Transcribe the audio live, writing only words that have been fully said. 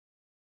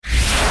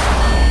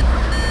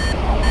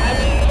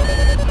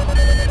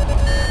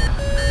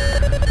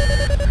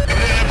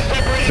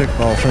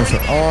Stickball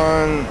sensor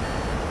on.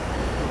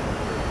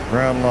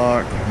 Ground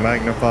lock,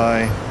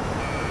 magnify.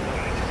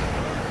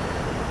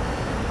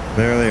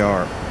 There they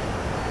are.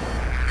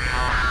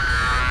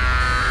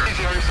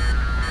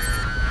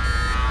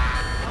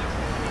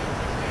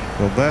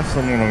 So that's the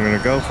one I'm going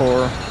to go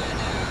for.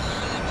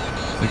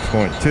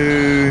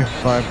 6.2,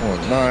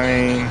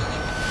 5.9.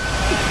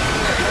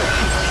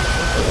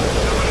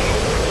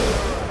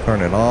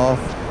 Turn it off.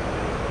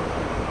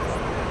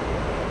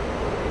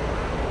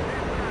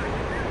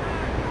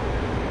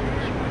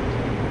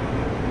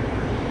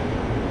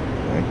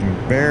 I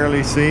can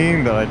barely see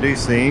him, but I do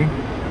see him.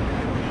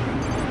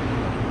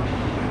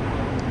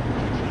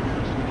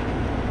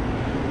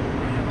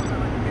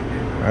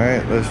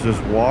 Alright, let's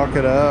just walk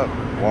it up,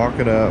 walk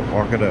it up,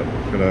 walk it up,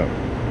 walk it up.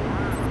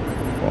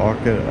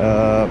 Walk it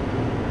up.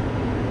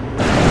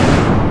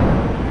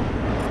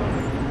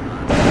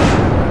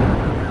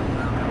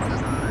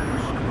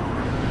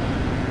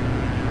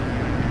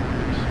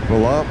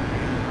 Pull up.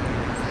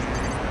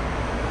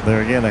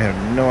 There again, I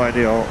have no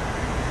idea.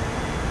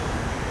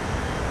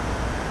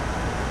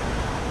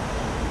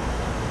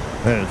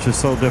 Man, it's just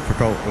so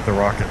difficult with the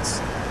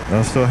rockets.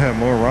 I still have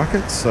more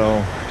rockets,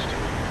 so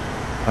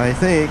I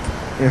think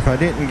if I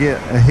didn't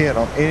get a hit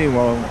on any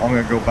one of them, I'm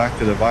going to go back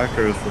to the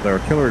Vikers for their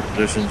artillery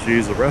positions,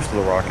 use the rest of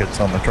the rockets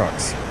on the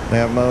trucks.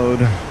 Nav mode.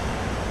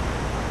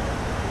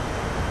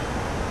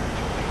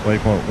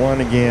 Waypoint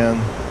 1 again.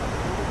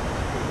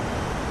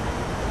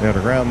 Go to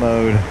ground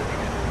mode.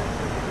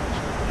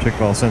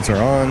 Stickball sensor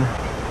on.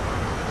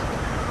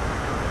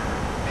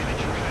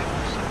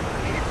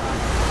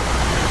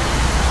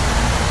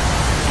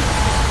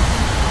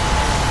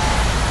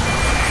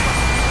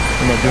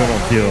 What am I doing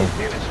on fuel?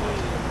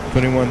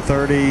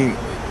 2130.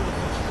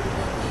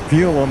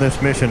 Fuel on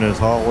this mission is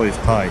always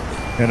tight.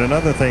 And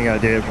another thing I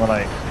did when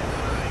I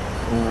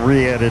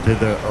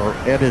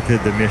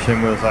edited the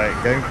mission was I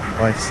gave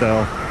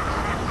myself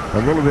a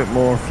little bit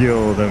more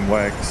fuel than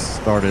Wax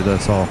started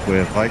us off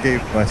with. I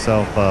gave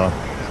myself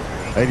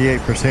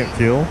 88%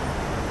 fuel,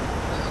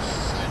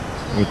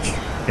 which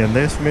in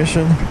this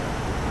mission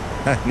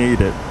I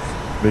need it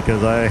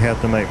because I have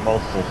to make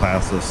multiple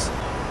passes.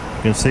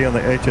 You can see on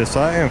the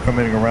HSI I'm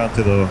coming around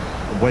to the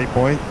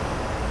waypoint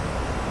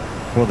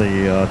for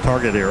the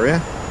target area,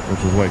 which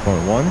is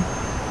waypoint 1.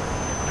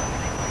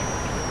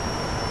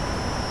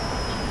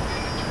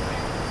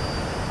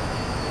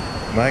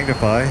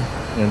 Magnify,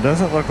 and it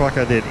doesn't look like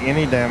I did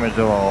any damage at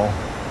all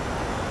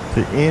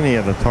to any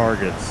of the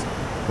targets.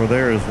 Well,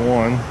 there is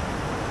one.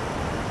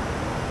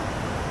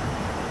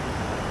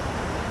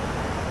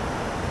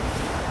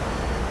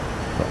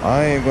 So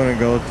I am going to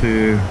go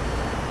to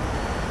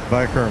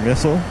Viker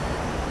missile.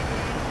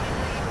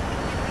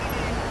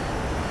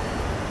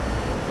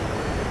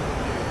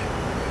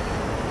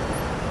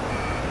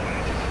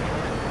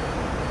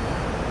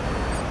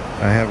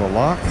 I have a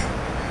lock,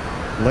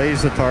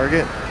 lays the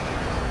target.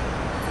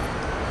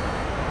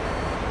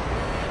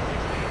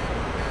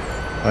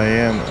 I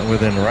am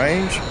within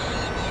range.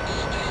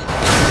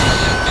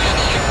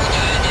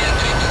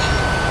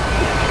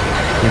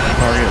 Keep the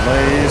target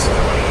lays.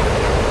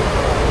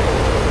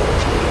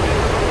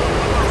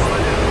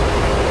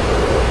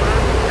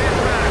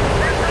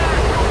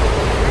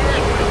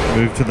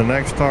 Move to the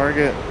next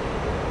target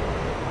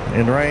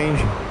in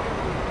range.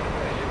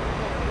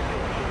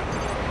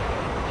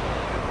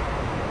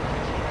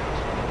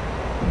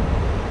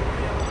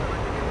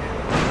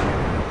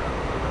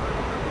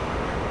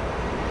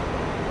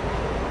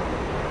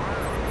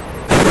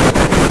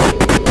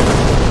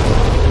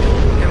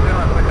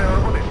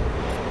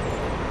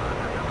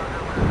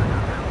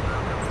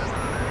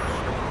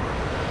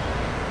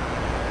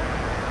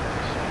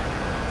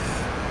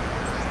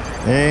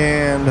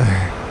 And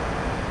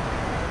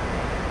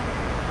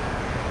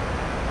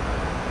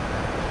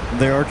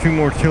there are two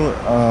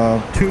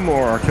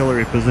more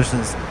artillery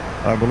positions,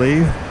 I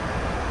believe.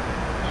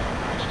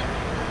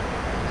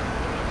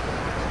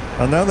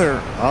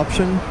 Another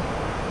option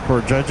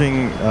for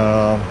judging,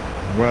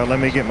 well, let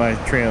me get my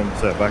trim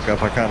set back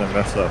up. I kind of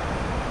messed up.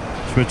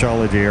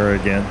 Switchology error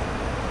again.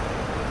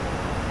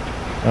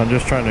 I'm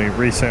just trying to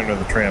recenter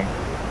the trim.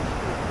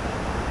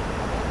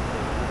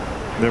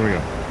 There we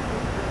go.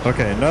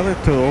 Okay, another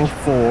tool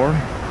for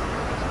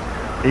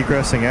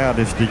egressing out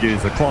is to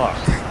use a clock.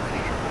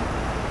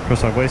 Of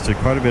course, I wasted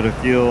quite a bit of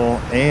fuel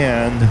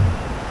and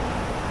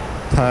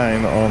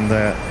time on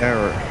that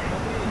error.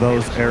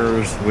 Those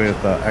errors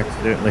with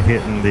accidentally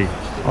hitting the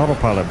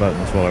autopilot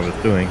buttons while I was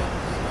doing,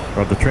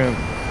 or the trim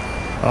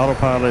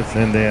autopilots,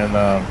 and then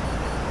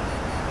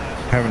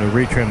having to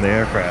retrim the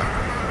aircraft.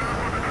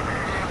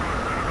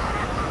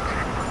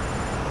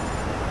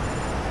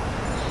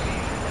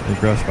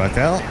 Egress back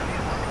out.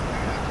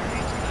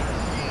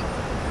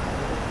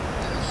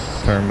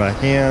 Turn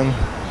back in.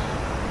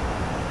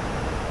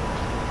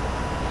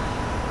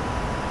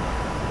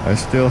 I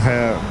still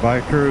have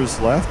Vikers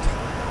left.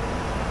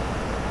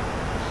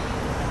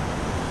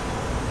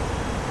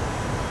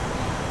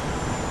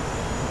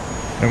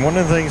 And one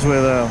of the things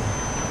with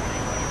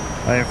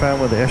I have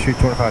found with the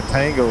Su-25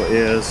 Tango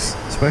is,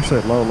 especially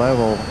at low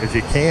level, if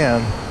you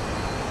can,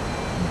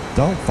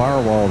 don't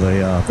firewall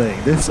the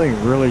thing. This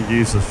thing really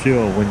uses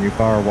fuel when you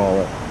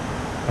firewall it.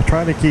 I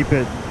try to keep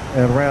it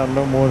at around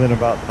no more than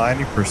about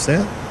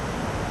 90%.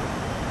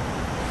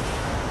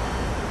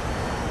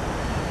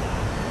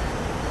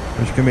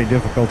 Which can be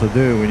difficult to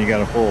do when you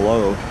got a full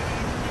load.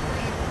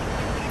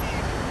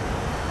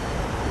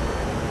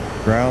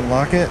 Ground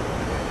lock it.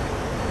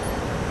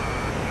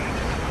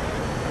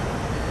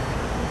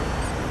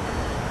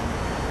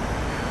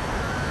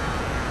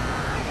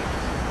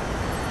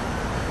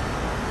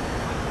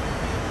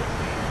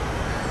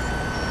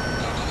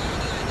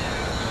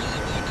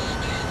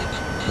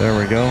 There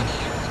we go.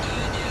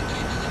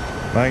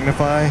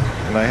 Magnify,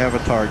 and I have a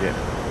target.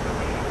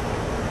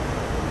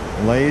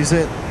 Lays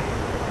it.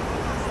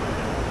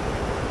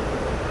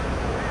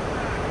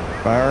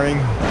 Firing.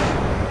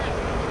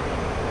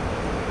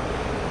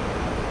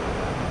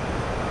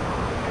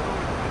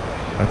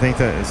 I think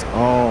that is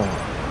all.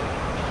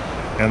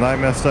 And I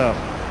messed up.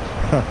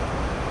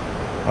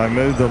 I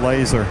moved the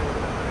laser.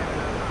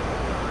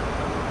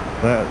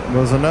 That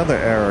was another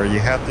error. You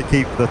have to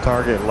keep the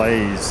target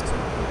lased.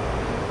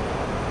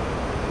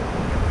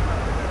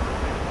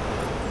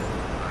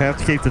 Have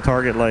to keep the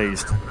target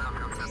lased.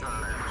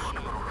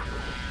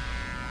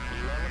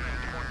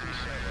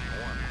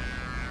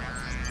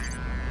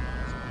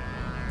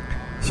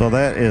 So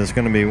that is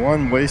going to be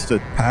one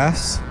wasted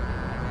pass.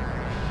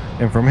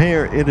 And from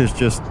here, it is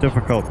just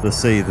difficult to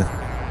see.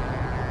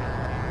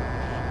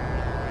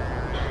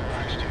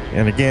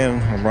 And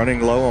again, I'm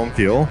running low on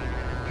fuel.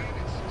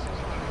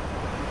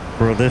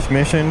 For this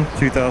mission,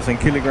 2,000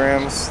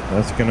 kilograms,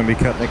 that's going to be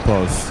cutting it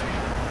close.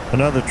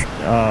 Another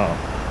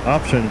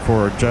option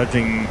for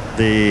judging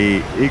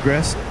the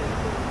egress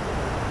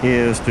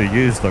is to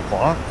use the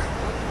clock.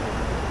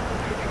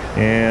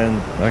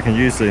 And I can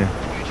use the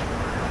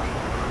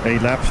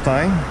elapsed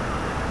time,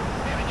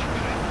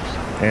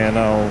 and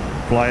I'll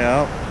fly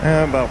out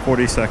in about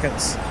 40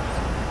 seconds.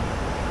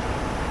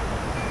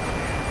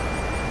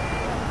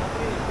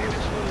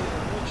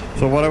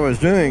 So what I was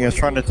doing is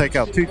trying to take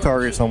out two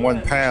targets on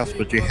one pass,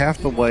 but you have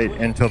to wait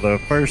until the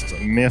first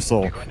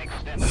missile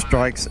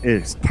strikes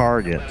its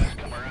target.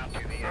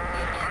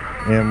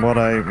 And what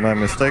my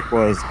mistake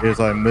was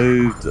is I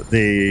moved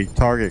the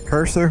target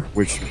cursor,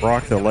 which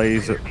broke the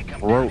laser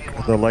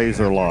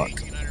lock.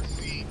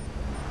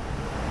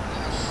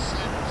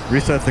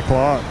 Reset the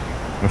clock,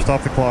 or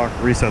stop the clock,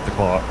 reset the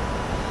clock.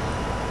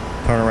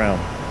 Turn around.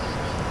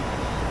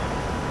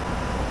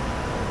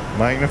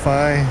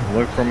 Magnify,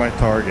 look for my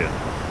target.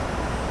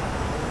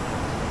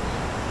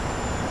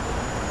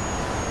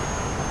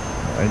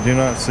 I do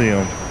not see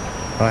him.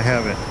 I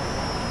have it.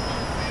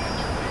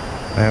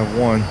 I have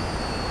one.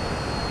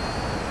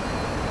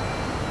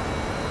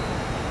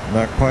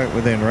 Not quite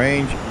within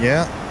range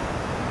yet.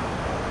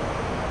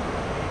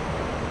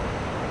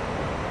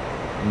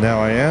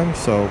 Now I am,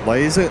 so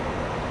laze it.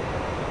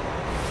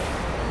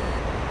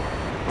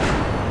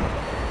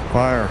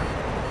 Fire.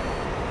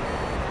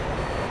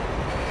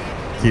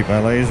 Keep my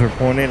laser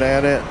pointed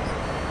at it.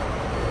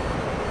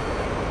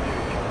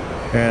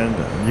 And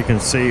you can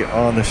see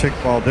on the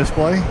shipball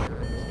display.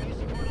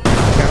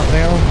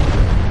 Countdown.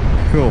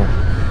 Cool.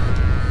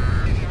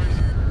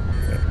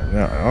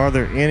 Now, are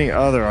there any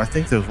other? I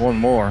think there's one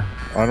more.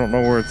 I don't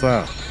know where it's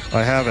at.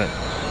 I have it.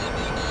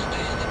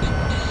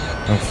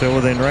 I'm still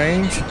within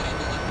range.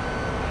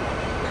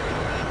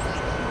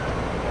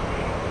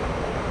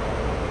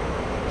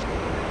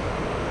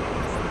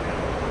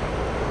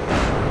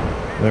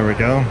 There we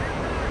go.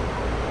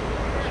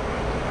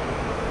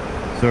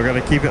 So we're going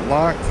to keep it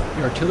locked.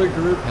 The artillery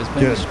group has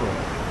been destroyed.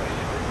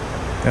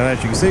 And as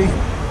you can see,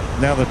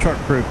 now the truck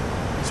group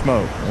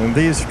smoke. And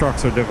these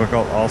trucks are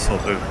difficult also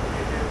to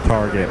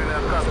target.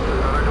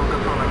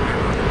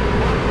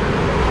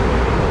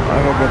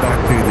 I'm going to go back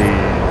to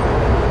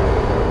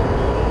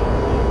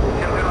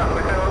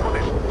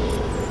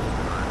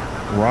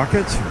the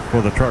rockets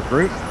for the truck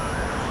group.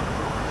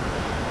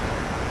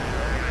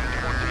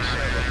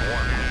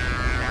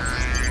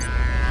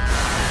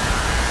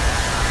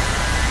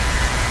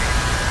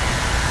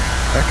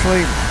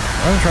 Actually,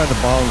 I'm going to try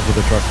the bombs with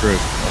the truck group.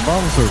 The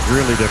bombs are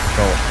really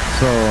difficult.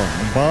 So,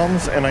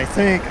 bombs, and I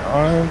think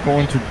I'm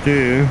going to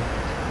do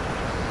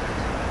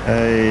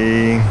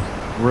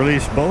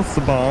release both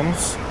the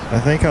bombs. I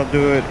think I'll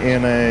do it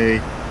in a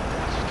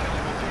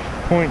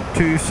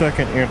 0.2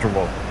 second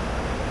interval.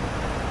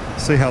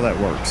 See how that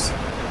works.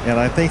 And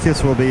I think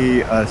this will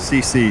be a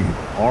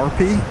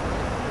CCRP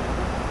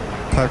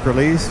type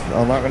release.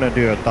 I'm not going to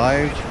do a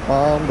dive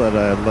bomb, but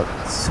a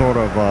sort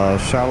of a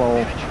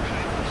shallow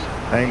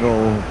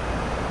angle,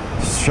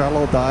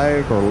 shallow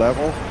dive or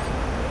level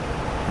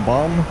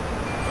bomb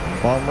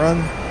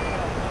run.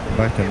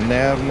 Back to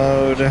nav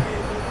mode,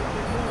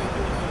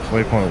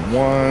 waypoint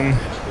 1.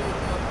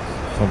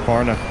 So I'm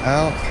far enough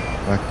out.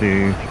 Back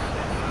to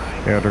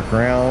air to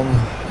ground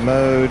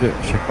mode,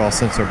 shipball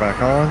sensor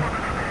back on.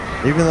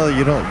 Even though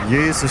you don't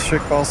use the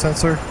shipball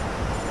sensor,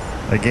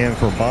 again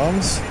for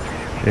bombs,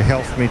 it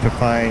helps me to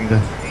find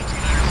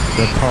the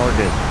the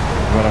target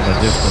when I'm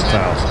a distance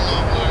out.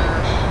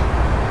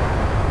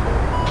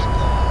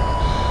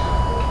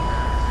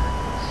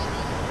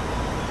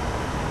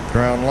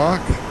 Ground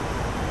lock.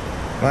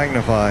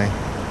 Magnify.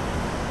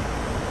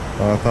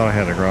 Oh, I thought I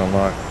had a ground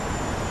lock.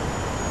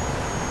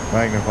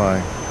 Magnify.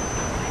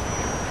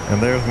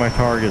 And there's my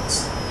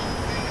targets.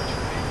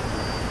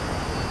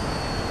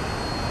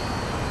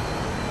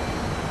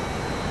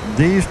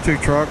 These two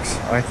trucks,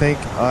 I think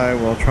I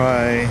will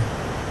try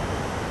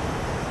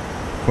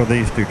for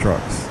these two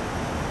trucks.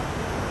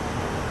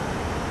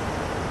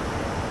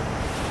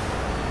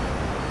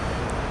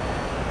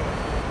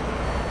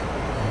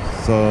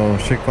 So,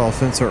 shake-fall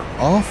sensor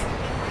off.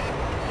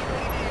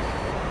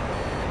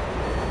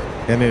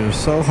 And it is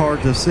so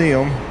hard to see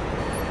them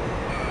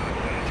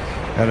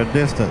at a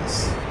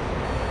distance.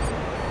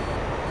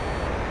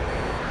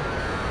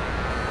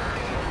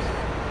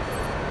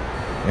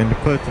 And to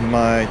put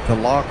to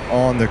lock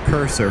on the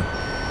cursor.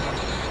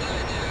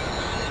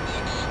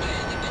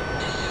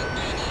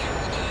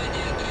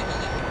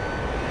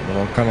 And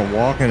I'm kind of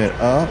walking it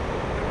up.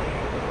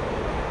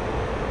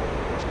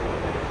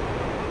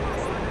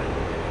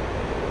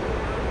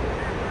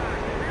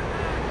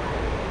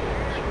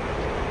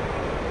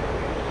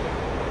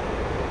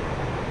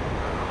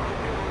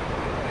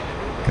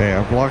 Okay,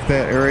 I've blocked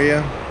that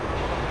area.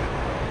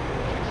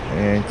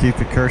 And keep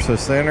the cursor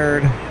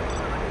centered.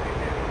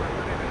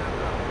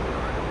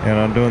 And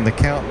I'm doing the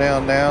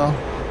countdown now.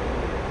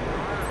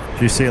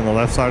 As you see on the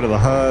left side of the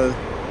HUD.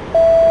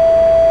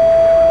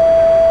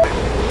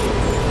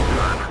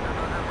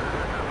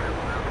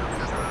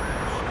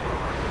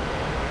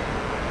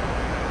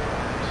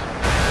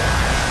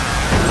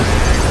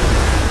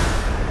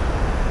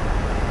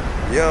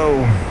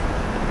 Yo.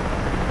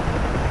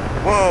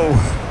 Whoa.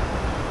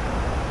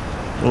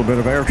 A little bit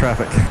of air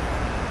traffic.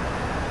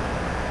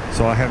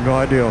 So I have no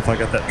idea if I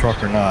got that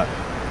truck or not.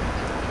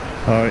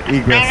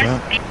 Egress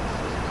out.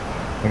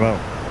 About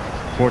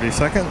 40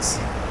 seconds.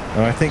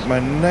 And I think my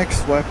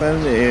next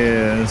weapon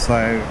is,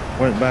 I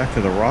went back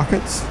to the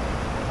rockets.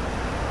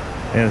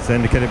 And it's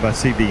indicated by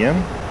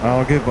CBM.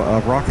 I'll give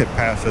a rocket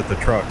pass at the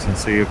trucks and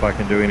see if I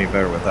can do any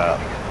better with that.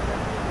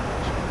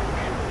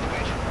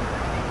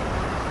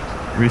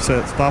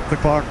 Reset, stop the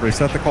clock,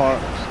 reset the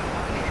clock.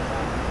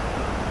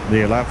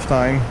 The elapsed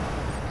time.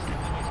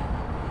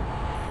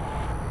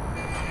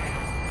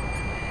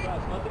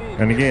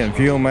 And again,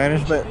 fuel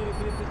management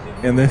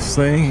in this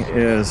thing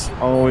is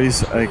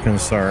always a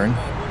concern.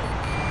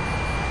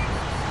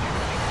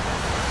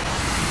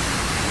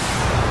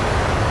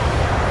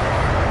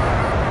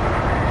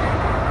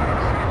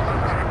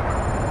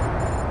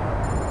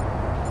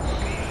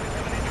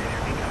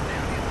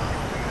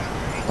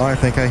 Oh, I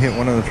think I hit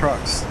one of the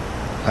trucks.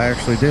 I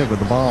actually did with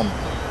the bomb.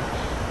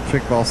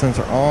 Shake-fall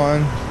sensor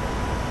on.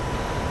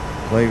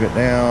 Wave it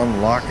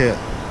down, lock it.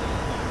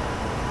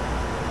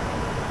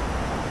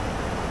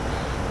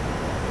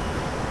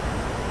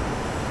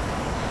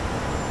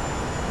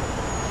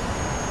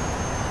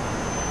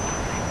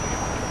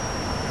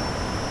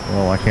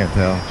 Well, I can't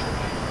tell.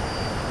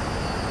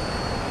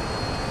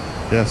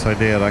 Yes, I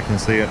did. I can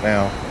see it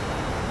now.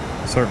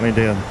 I certainly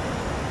did.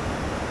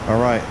 All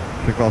right.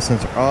 Shake-fall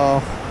sensor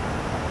off.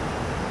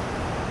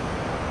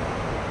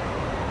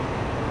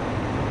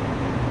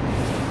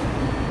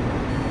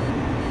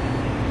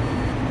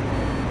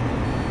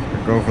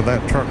 Go for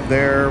that truck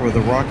there with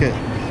the rocket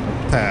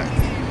attack.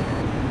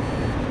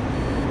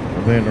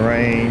 Within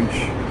range.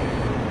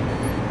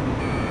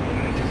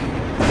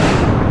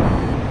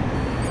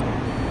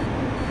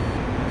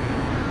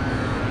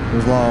 It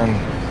was long.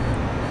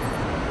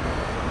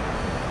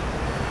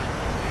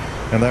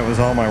 And that was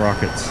all my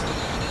rockets.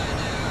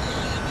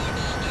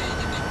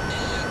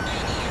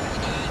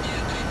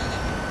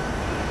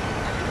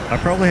 I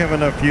probably have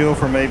enough fuel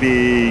for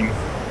maybe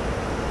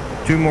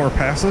 2 more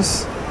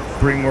passes,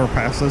 3 more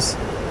passes.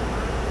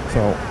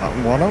 So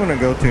what I'm going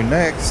to go to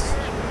next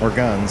are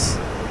guns.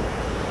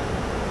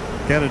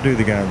 Gotta do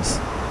the guns.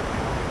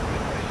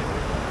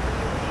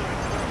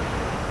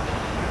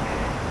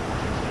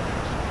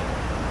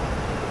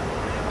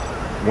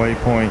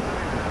 Waypoint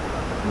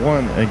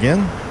 1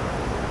 again.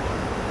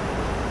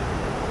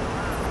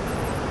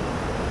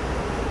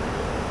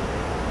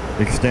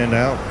 Extend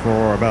out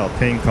for about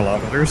 10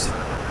 kilometers.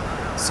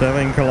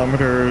 7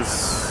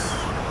 kilometers.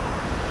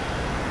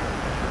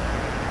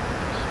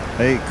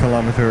 8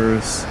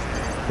 kilometers.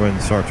 Go ahead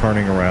and start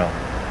turning around.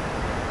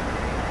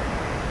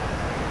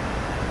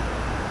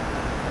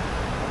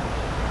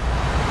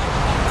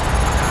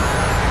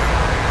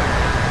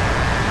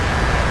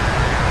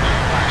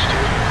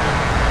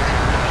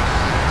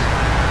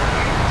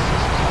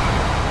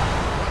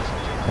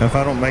 If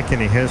I don't make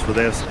any hits with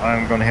this,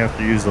 I'm going to have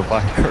to use the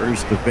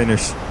bikers to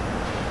finish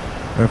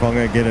if I'm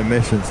going to get a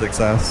mission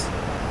success.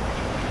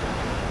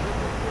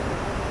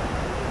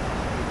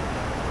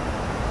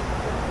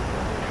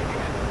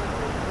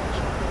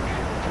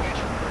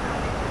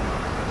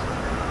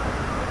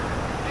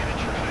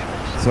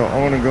 So I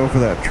want to go for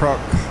that truck.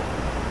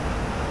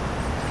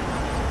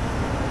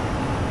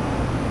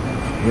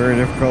 Very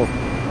difficult,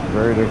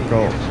 very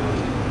difficult.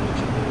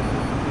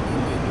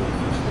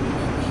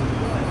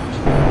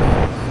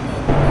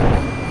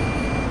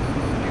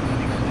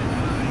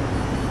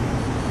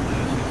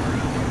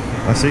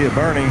 I see it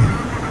burning.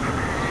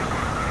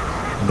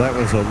 That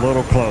was a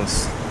little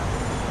close.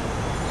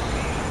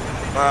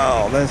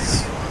 Wow,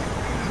 that's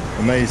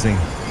amazing.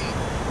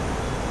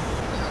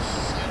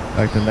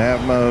 Back to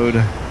nav mode.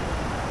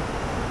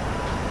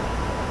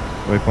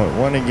 Waypoint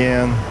 1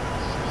 again.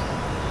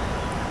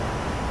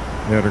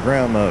 Go to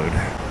ground mode.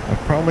 I've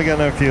probably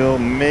got enough fuel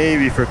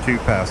maybe for 2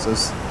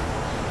 passes.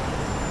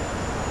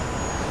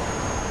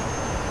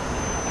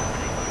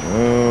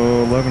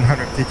 Oh,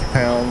 1,150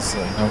 pounds.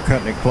 I'm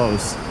cutting it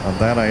close. On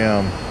that I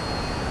am.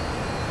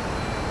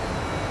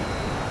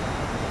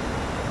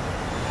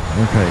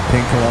 Okay,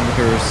 10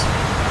 kilometers.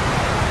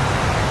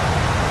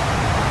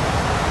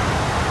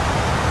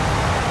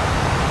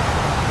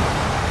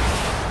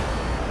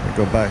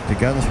 Go back to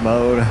guns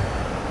mode.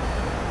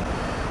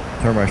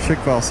 Turn my stick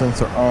valve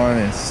sensor on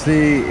and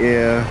see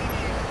if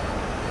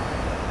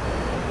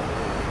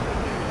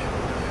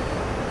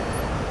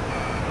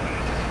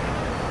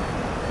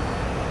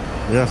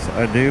yes,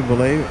 I do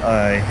believe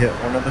I hit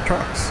one of the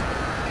trucks.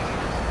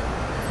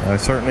 I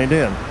certainly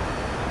did.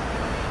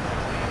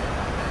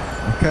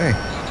 Okay.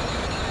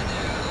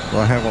 So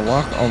I have a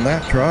lock on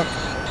that truck.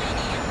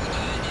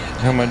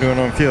 How am I doing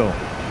on fuel?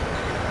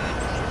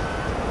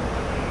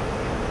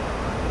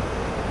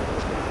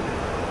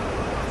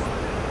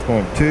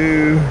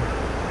 .2,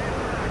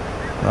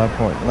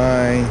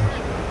 5.9.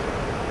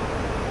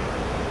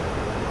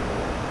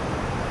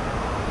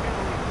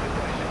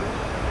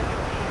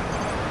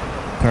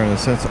 Turn the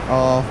sensor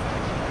off.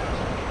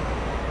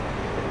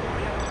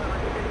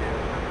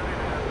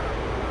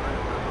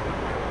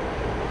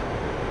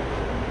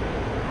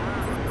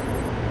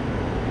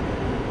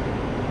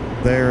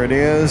 There it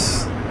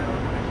is.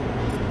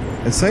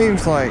 It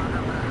seems like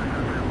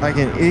I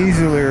can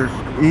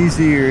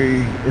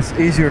it's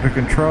easier to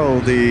control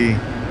the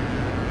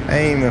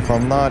aim if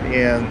I'm not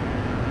in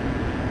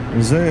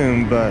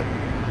zoom, but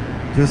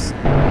just I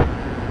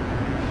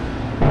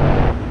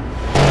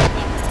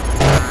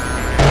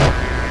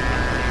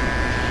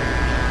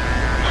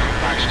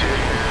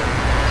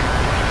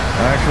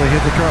actually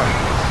hit the truck.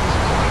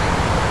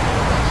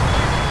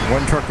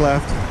 One truck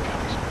left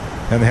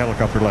and the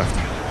helicopter left.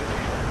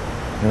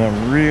 And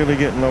I'm really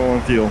getting low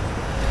on fuel.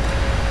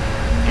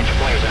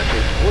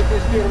 Вот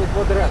здесь первый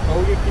квадрат, а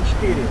у них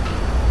 4.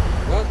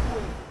 Да?